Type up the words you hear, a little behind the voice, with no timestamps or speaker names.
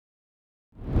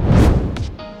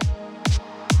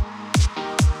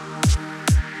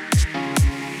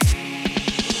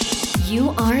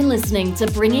You are listening to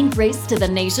Bringing Grace to the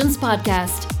Nations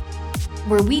podcast,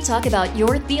 where we talk about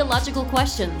your theological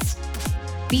questions.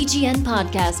 BGN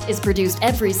Podcast is produced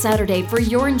every Saturday for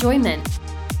your enjoyment.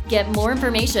 Get more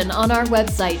information on our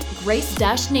website,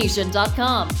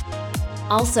 grace-nation.com.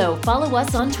 Also, follow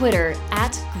us on Twitter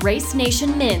at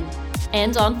GraceNationMin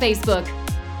and on Facebook.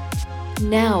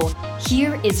 Now,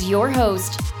 here is your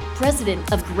host,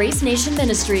 President of Grace Nation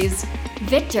Ministries,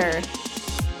 Victor.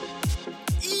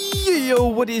 Yo,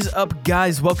 what is up,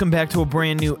 guys? Welcome back to a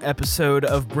brand new episode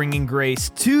of Bringing Grace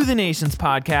to the Nations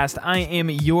podcast. I am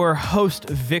your host,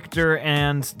 Victor,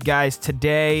 and guys,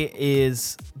 today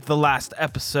is the last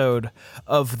episode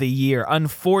of the year.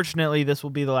 Unfortunately, this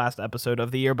will be the last episode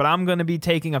of the year, but I'm going to be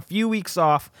taking a few weeks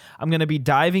off. I'm going to be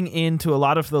diving into a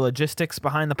lot of the logistics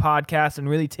behind the podcast and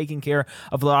really taking care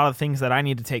of a lot of things that I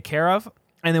need to take care of.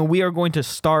 And then we are going to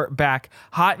start back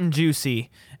hot and juicy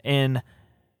in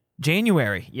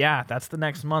January. Yeah, that's the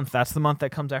next month. That's the month that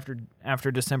comes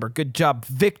after December. Good job,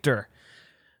 Victor.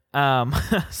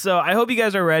 So I hope you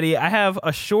guys are ready. I have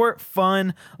a short,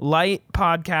 fun, light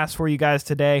podcast for you guys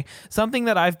today. Something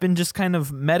that I've been just kind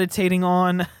of meditating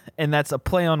on, and that's a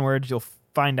play on words. You'll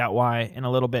find out why in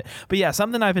a little bit. But yeah,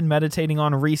 something I've been meditating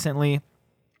on recently,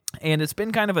 and it's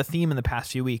been kind of a theme in the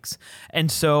past few weeks.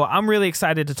 And so I'm really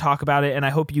excited to talk about it, and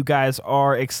I hope you guys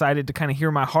are excited to kind of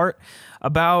hear my heart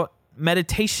about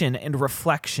meditation and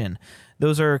reflection.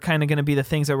 Those are kind of going to be the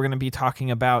things that we're going to be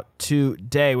talking about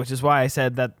today, which is why I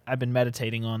said that I've been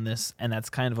meditating on this, and that's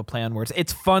kind of a play on words.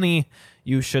 It's funny.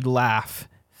 You should laugh.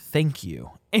 Thank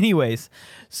you. Anyways,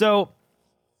 so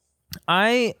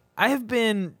I have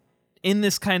been in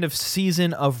this kind of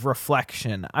season of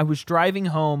reflection. I was driving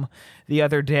home the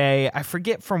other day. I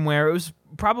forget from where. It was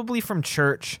probably from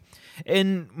church.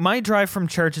 And my drive from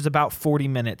church is about 40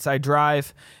 minutes. I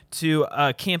drive to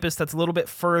a campus that's a little bit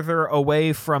further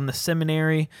away from the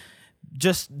seminary,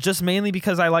 just mainly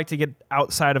because I like to get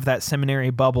outside of that seminary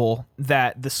bubble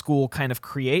that the school kind of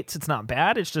creates. It's not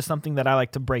bad. It's just something that I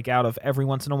like to break out of every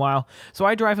once in a while. So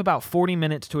I drive about 40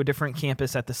 minutes to a different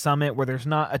campus at the Summit where there's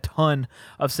not a ton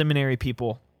of seminary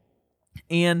people.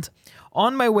 And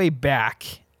on my way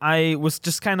back, I was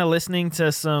just kind of listening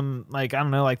to some, this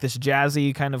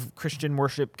jazzy kind of Christian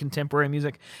worship, contemporary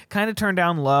music, kind of turned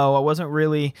down low. I wasn't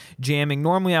really jamming.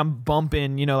 Normally I'm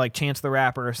bumping, like Chance the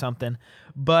Rapper or something.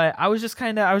 But I was just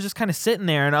kind of sitting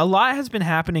there, and a lot has been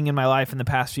happening in my life in the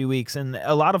past few weeks, and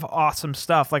a lot of awesome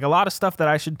stuff, like a lot of stuff that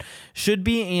I should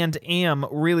be and am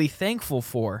really thankful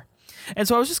for. And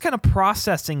so I was just kind of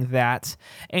processing that,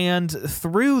 and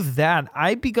through that,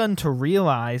 I begun to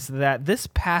realize that this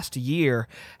past year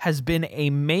has been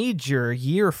a major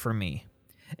year for me.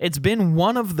 It's been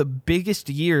one of the biggest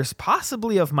years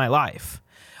possibly of my life.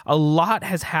 A lot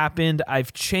has happened.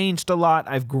 I've changed a lot.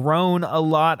 I've grown a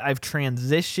lot. I've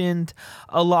transitioned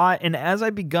a lot. And as I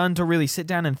begun to really sit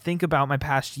down and think about my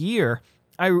past year,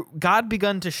 God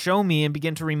begun to show me and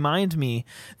begin to remind me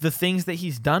the things that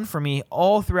he's done for me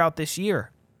all throughout this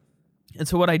year. And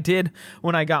so what I did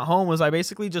when I got home was I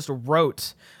basically just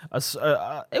wrote it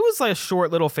was like a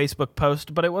short little Facebook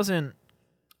post, but it wasn't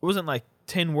like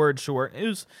 10 words short. It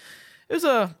was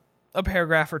a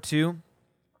paragraph or two.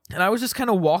 And I was just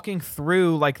kind of walking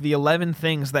through like the 11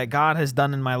 things that God has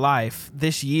done in my life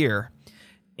this year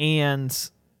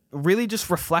and really just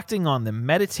reflecting on them,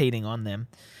 meditating on them.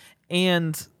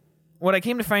 And what I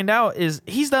came to find out is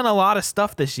he's done a lot of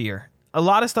stuff this year, a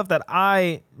lot of stuff that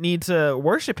I need to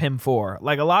worship him for,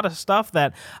 like a lot of stuff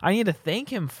that I need to thank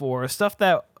him for, stuff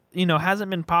that, hasn't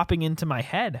been popping into my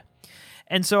head.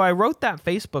 And so I wrote that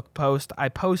Facebook post, I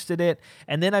posted it,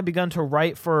 and then I begun to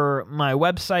write for my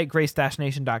website,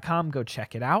 grace-nation.com. Go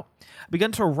check it out. I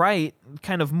begun to write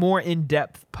kind of more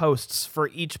in-depth posts for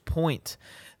each point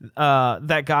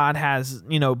that God has,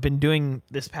 been doing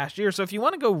this past year. So if you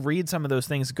want to go read some of those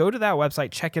things, go to that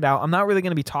website, check it out. I'm not really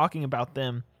going to be talking about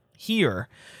them here,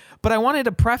 but I wanted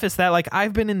to preface that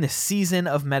I've been in this season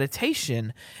of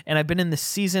meditation, and I've been in this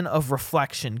season of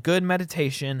reflection, good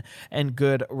meditation and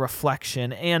good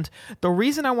reflection. And the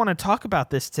reason I want to talk about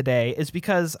this today is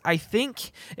because I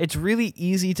think it's really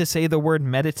easy to say the word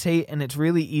meditate, and it's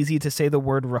really easy to say the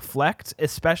word reflect,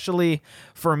 especially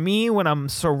for me when I'm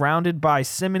surrounded by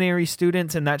seminary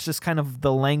students, and that's just kind of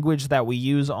the language that we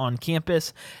use on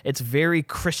campus. It's very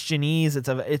Christianese.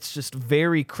 It's just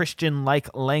very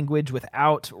Christian-like language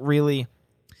without really,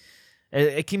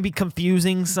 it can be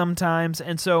confusing sometimes.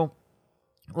 And so,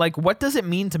 what does it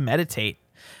mean to meditate?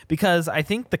 because I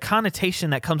think the connotation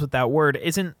that comes with that word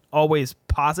isn't always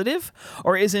positive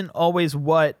or isn't always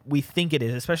what we think it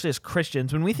is, especially as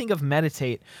Christians. When we think of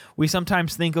meditate, we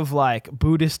sometimes think of like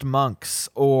Buddhist monks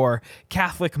or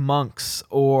Catholic monks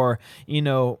or,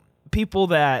 people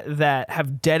that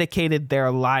have dedicated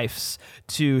their lives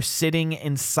to sitting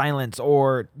in silence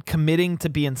or committing to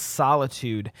be in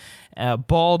solitude,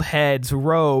 bald heads,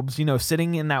 robes,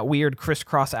 sitting in that weird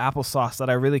crisscross applesauce that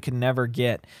I really could never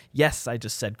get. Yes, I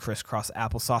just said crisscross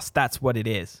applesauce. That's what it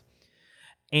is.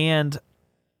 And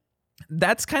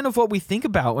that's kind of what we think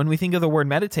about when we think of the word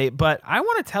meditate. But I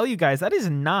want to tell you guys, that is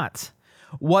not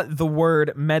what the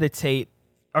word meditate,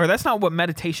 or that's not what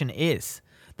meditation is.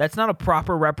 That's not a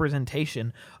proper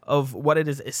representation of what it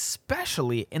is,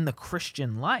 especially in the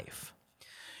Christian life.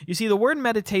 You see, the word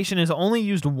meditation is only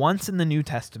used once in the New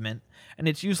Testament, and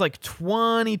it's used like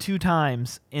 22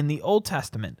 times in the Old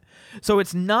Testament. So it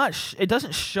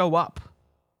doesn't show up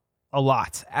a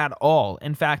lot at all.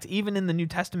 In fact, even in the New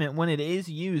Testament, when it is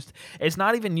used, it's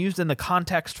not even used in the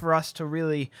context for us to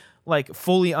really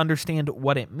fully understand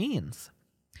what it means.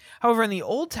 However, in the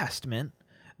Old Testament,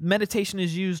 meditation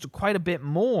is used quite a bit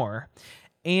more,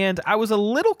 and I was a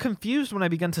little confused when I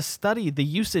began to study the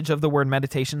usage of the word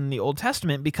meditation in the Old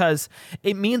Testament because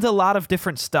it means a lot of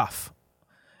different stuff.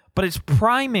 But its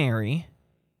primary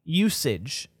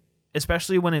usage,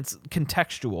 especially when it's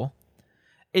contextual,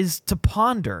 is to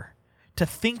ponder, to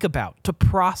think about, to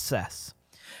process.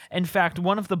 In fact,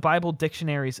 one of the Bible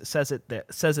dictionaries says it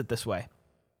this way: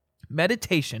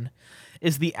 meditation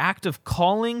is the act of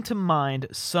calling to mind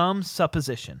some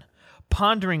supposition,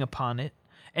 pondering upon it,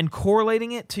 and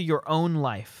correlating it to your own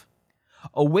life.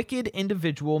 A wicked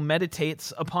individual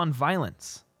meditates upon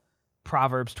violence.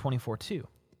 Proverbs 24:2.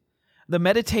 The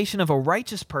meditation of a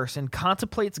righteous person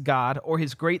contemplates God or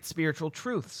his great spiritual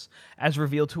truths, as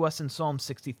revealed to us in Psalm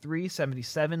 63,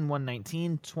 77,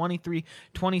 119, 23,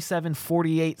 27,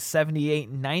 48,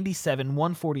 78, 97,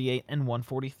 148, and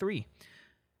 143.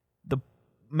 The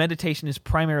meditation is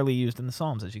primarily used in the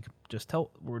Psalms, as you could just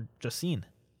tell. We're just seeing.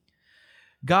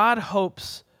 God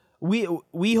hopes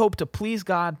we hope to please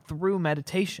God through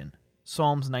meditation.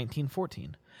 Psalms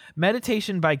 19:14.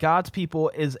 Meditation by God's people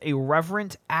is a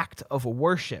reverent act of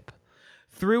worship.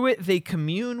 Through it, they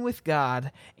commune with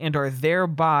God and are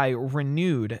thereby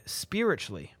renewed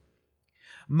spiritually.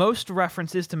 Most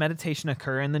references to meditation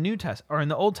occur in the in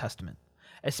the Old Testament,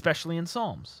 especially in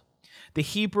Psalms. The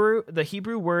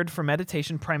Hebrew word for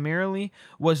meditation primarily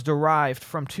was derived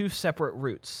from two separate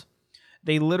roots.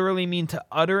 They literally mean to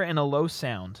utter in a low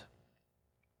sound,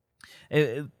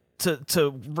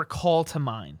 to recall to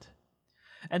mind.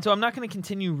 And so I'm not going to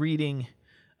continue reading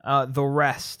the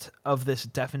rest of this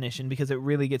definition because it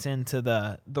really gets into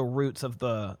the roots of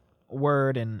the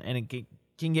word and it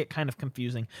can get kind of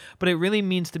confusing. But it really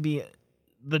means to be,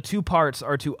 the two parts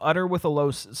are to utter with a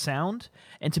low sound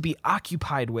and to be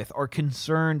occupied with or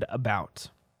concerned about.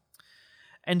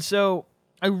 And so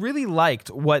I really liked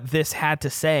what this had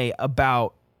to say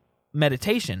about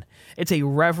meditation. It's a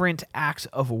reverent act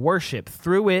of worship.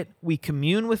 Through it, we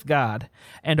commune with God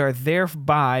and are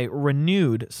thereby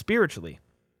renewed spiritually.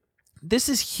 This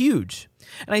is huge.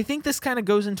 And I think this kind of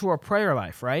goes into our prayer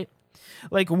life, right?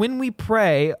 Like when we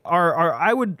pray,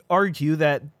 I would argue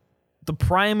that the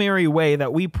primary way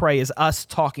that we pray is us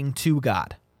talking to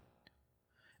God.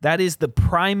 That is the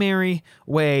primary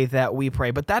way that we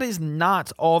pray. But that is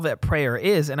not all that prayer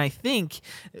is. And I think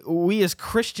we as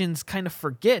Christians kind of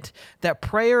forget that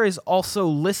prayer is also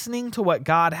listening to what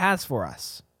God has for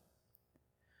us.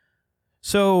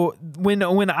 So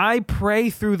when I pray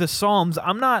through the Psalms,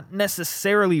 I'm not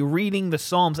necessarily reading the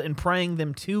Psalms and praying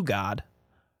them to God.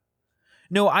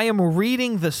 No, I am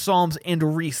reading the Psalms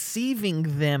and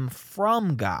receiving them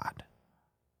from God.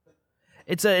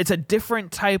 It's a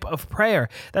different type of prayer.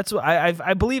 That's what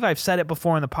I believe I've said it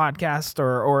before in the podcast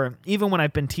or even when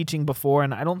I've been teaching before,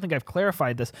 and I don't think I've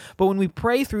clarified this, but when we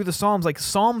pray through the Psalms, like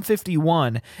Psalm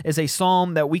 51 is a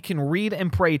psalm that we can read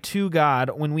and pray to God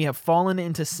when we have fallen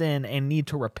into sin and need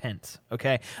to repent,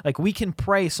 okay? Like we can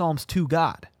pray Psalms to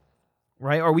God,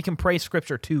 right? Or we can pray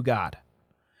Scripture to God.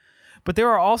 But there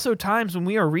are also times when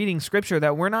we are reading Scripture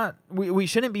that we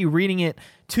shouldn't be reading it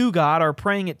to God or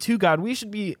praying it to God. We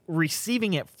should be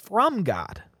receiving it from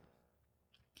God,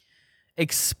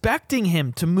 expecting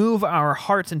Him to move our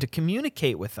hearts and to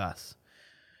communicate with us.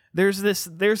 There's this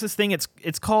thing,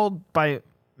 it's called by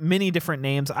many different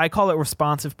names. I call it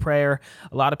responsive prayer.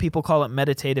 A lot of people call it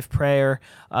meditative prayer,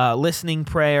 listening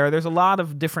prayer. There's a lot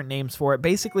of different names for it.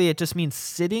 Basically, it just means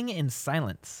sitting in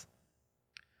silence.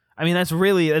 I mean, that's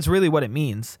really what it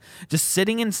means. Just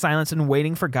sitting in silence and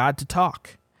waiting for God to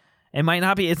talk.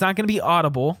 It's not going to be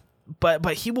audible,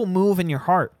 but he will move in your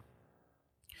heart.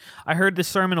 I heard this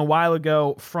sermon a while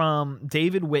ago from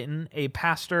David Witten, a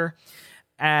pastor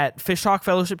at Fishhawk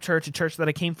Fellowship Church, a church that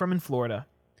I came from in Florida.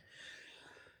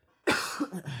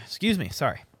 Excuse me,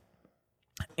 sorry.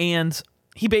 And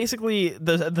he basically,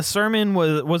 the sermon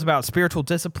was about spiritual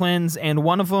disciplines, and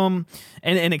one of them,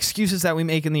 and excuses that we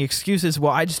make, and the excuses,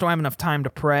 well, I just don't have enough time to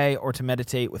pray or to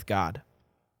meditate with God.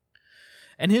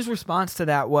 And his response to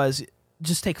that was,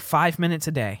 just take 5 minutes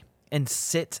a day and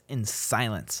sit in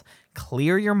silence.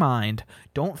 Clear your mind,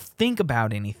 don't think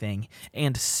about anything,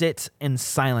 and sit in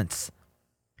silence.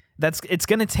 It's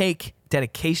going to take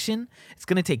dedication, it's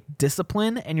going to take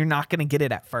discipline, and you're not going to get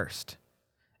it at first.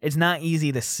 It's not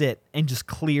easy to sit and just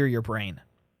clear your brain.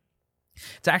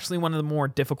 It's actually one of the more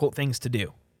difficult things to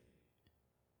do.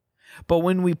 But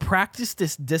when we practice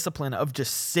this discipline of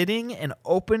just sitting and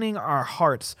opening our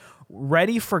hearts,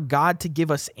 ready for God to give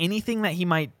us anything that he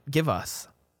might give us,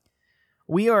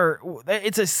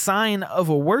 it's a sign of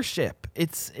a worship.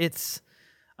 It's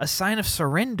a sign of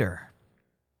surrender.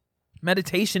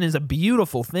 Meditation is a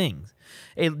beautiful thing.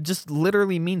 It just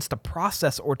literally means to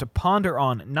process or to ponder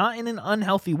on, not in an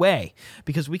unhealthy way,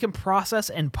 because we can process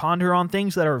and ponder on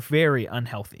things that are very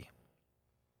unhealthy.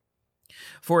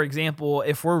 For example,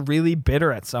 if we're really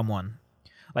bitter at someone,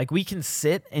 like we can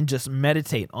sit and just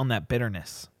meditate on that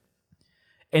bitterness.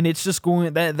 And it's just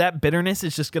that bitterness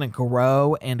is just going to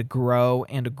grow and grow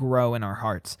and grow in our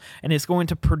hearts. And it's going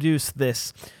to produce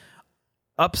this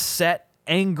upset,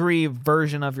 angry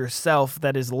version of yourself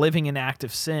that is living in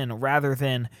active sin rather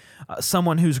than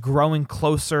someone who's growing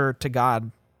closer to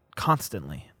God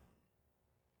constantly.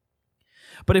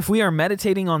 But if we are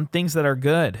meditating on things that are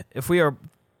good, if we are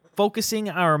focusing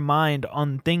our mind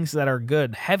on things that are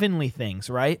good, heavenly things,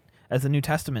 right? As the New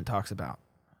Testament talks about.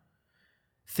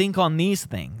 Think on these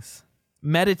things.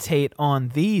 Meditate on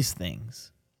these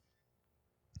things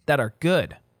that are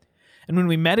good. And when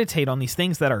we meditate on these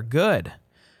things that are good,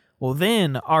 well,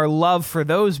 then our love for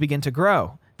those begin to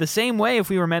grow. The same way if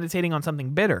we were meditating on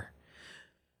something bitter.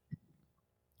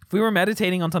 If we were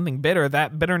meditating on something bitter,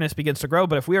 that bitterness begins to grow.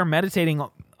 But if we are meditating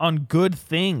on good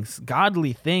things,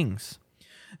 godly things,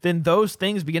 then those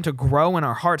things begin to grow in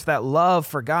our hearts. That love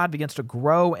for God begins to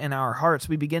grow in our hearts.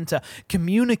 We begin to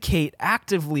communicate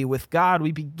actively with God.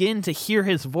 We begin to hear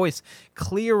his voice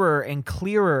clearer and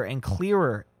clearer and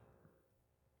clearer.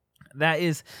 That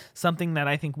is something that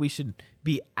I think we should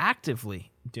be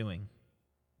actively doing.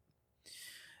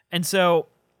 And so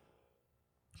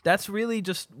that's really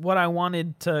just what I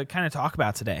wanted to kind of talk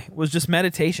about today, was just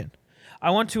meditation. I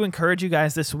want to encourage you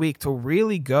guys this week to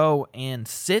really go and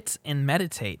sit and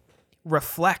meditate,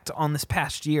 reflect on this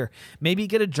past year, maybe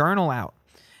get a journal out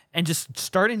and just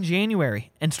start in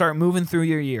January and start moving through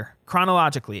your year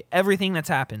chronologically, everything that's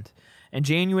happened. In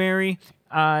January,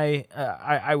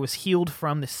 I was healed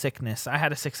from the sickness. I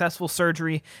had a successful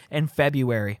surgery in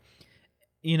February.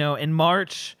 In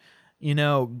March,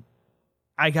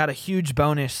 I got a huge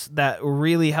bonus that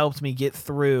really helped me get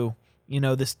through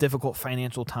this difficult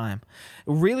financial time.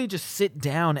 Really just sit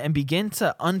down and begin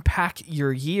to unpack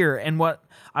your year. And what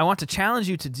I want to challenge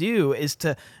you to do is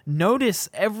to notice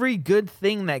every good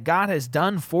thing that God has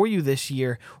done for you this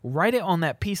year. Write it on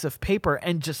that piece of paper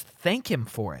and just thank him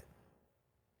for it.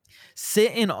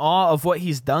 Sit in awe of what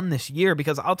he's done this year,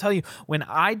 because I'll tell you, when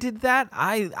I did that,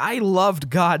 I loved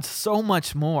God so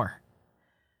much more.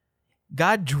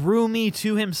 God drew me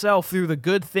to himself through the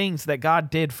good things that God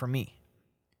did for me.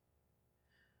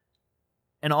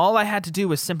 And all I had to do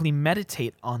was simply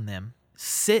meditate on them,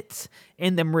 sit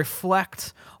in them,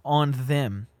 reflect on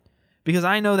them. Because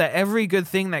I know that every good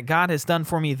thing that God has done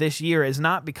for me this year is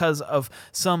not because of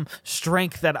some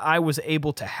strength that I was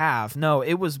able to have. No,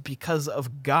 it was because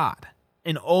of God,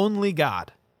 and only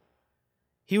God.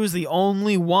 He was the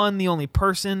only one, the only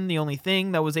person, the only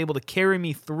thing that was able to carry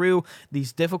me through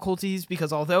these difficulties,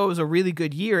 because although it was a really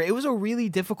good year, it was a really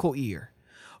difficult year,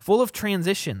 full of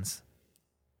transitions.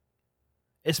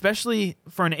 Especially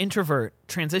for an introvert,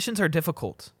 transitions are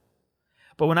difficult.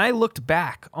 But when I looked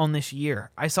back on this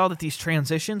year, I saw that these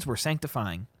transitions were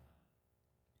sanctifying.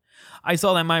 I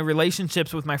saw that my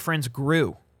relationships with my friends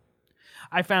grew.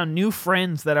 I found new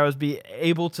friends that I was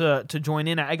able to join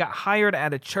in. I got hired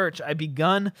at a church. I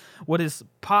begun what is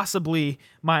possibly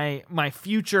my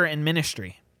future in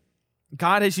ministry.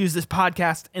 God has used this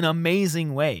podcast in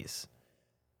amazing ways.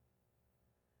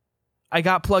 I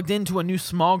got plugged into a new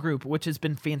small group, which has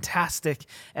been fantastic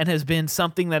and has been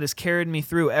something that has carried me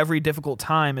through every difficult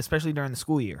time, especially during the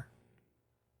school year.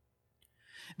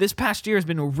 This past year has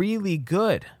been really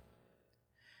good.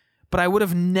 But I would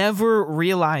have never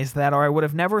realized that, or I would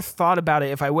have never thought about it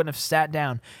if I wouldn't have sat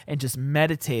down and just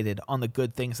meditated on the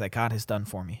good things that God has done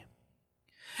for me.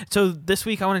 So this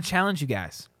week, I want to challenge you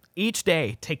guys. Each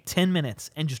day, take 10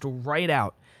 minutes and just write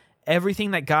out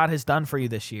everything that God has done for you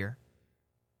this year.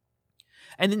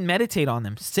 And then meditate on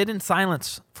them. Sit in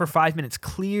silence for 5 minutes.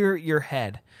 Clear your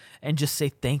head and just say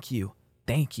thank you,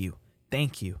 thank you,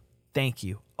 thank you, thank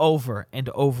you, over and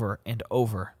over and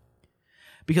over.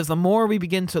 Because the more we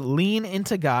begin to lean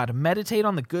into God, meditate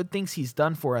on the good things he's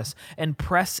done for us, and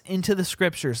press into the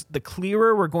scriptures, the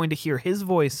clearer we're going to hear his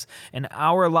voice in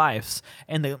our lives,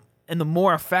 and the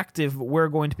more effective we're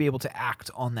going to be able to act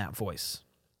on that voice.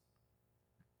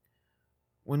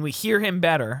 When we hear him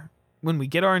better, when we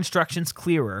get our instructions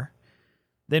clearer,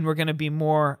 then we're going to be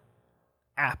more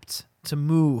apt to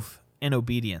move in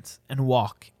obedience and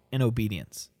walk in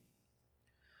obedience.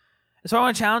 So I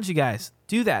want to challenge you guys,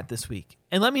 do that this week.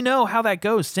 And let me know how that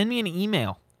goes. Send me an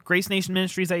email,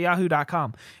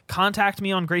 gracenationministries@yahoo.com. Contact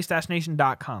me on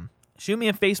grace-nation.com. Shoot me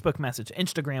a Facebook message,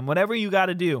 Instagram, whatever you got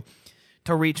to do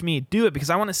to reach me. Do it, because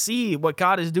I want to see what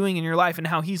God is doing in your life and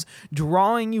how he's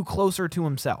drawing you closer to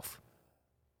himself.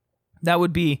 That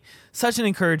would be such an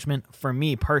encouragement for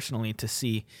me personally to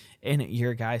see in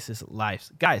your guys'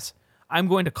 lives. Guys, I'm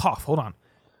going to cough. Hold on.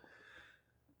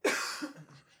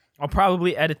 I'll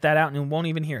probably edit that out and you won't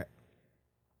even hear it.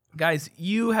 Guys,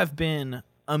 you have been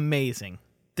amazing.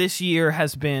 This year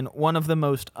has been one of the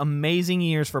most amazing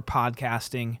years for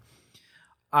podcasting.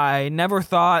 I never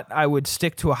thought I would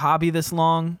stick to a hobby this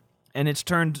long, and it's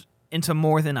turned into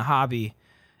more than a hobby.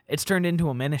 It's turned into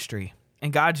a ministry,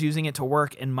 and God's using it to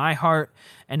work in my heart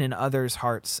and in others'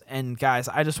 hearts. And guys,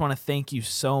 I just want to thank you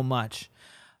so much.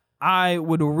 I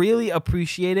would really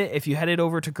appreciate it if you headed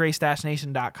over to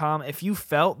grace-nation.com. If you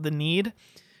felt the need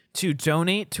to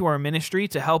donate to our ministry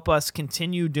to help us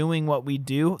continue doing what we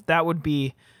do, that would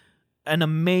be an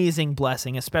amazing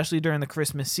blessing, especially during the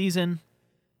Christmas season.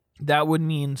 That would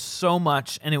mean so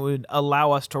much, and it would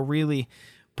allow us to really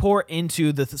pour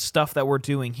into the stuff that we're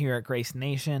doing here at Grace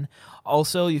Nation.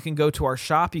 Also, you can go to our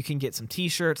shop. You can get some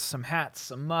t-shirts, some hats,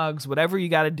 some mugs, whatever you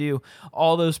got to do.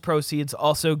 All those proceeds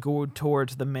also go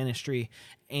towards the ministry.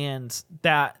 And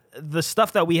that the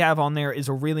stuff that we have on there is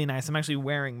really nice. I'm actually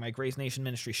wearing my Grace Nation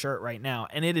Ministry shirt right now,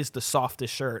 and it is the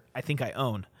softest shirt I think I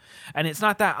own. And it's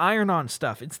not that iron-on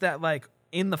stuff. It's that like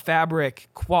in the fabric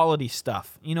quality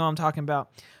stuff. You know what I'm talking about?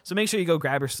 So make sure you go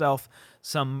grab yourself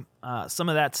some of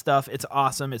that stuff. It's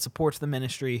awesome. It supports the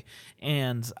ministry,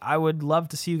 and I would love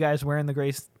to see you guys wearing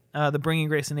the Bringing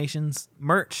Grace to Nations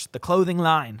merch, the clothing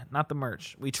line, not the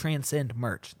merch. We transcend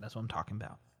merch. That's what I'm talking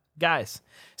about. Guys,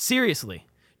 seriously,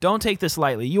 don't take this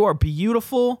lightly. You are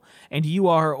beautiful, and you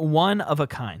are one of a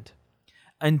kind.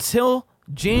 Until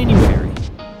January,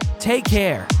 take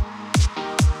care,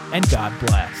 and God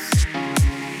bless.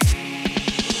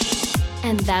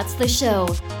 And that's the show.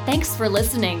 Thanks for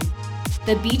listening.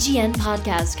 The BGN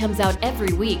podcast comes out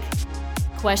every week.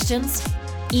 Questions?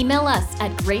 Email us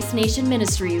at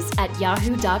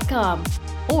gracenationministries@yahoo.com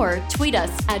or tweet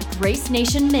us at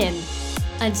gracenationmin.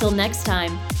 Until next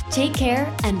time, take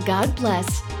care and God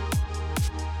bless.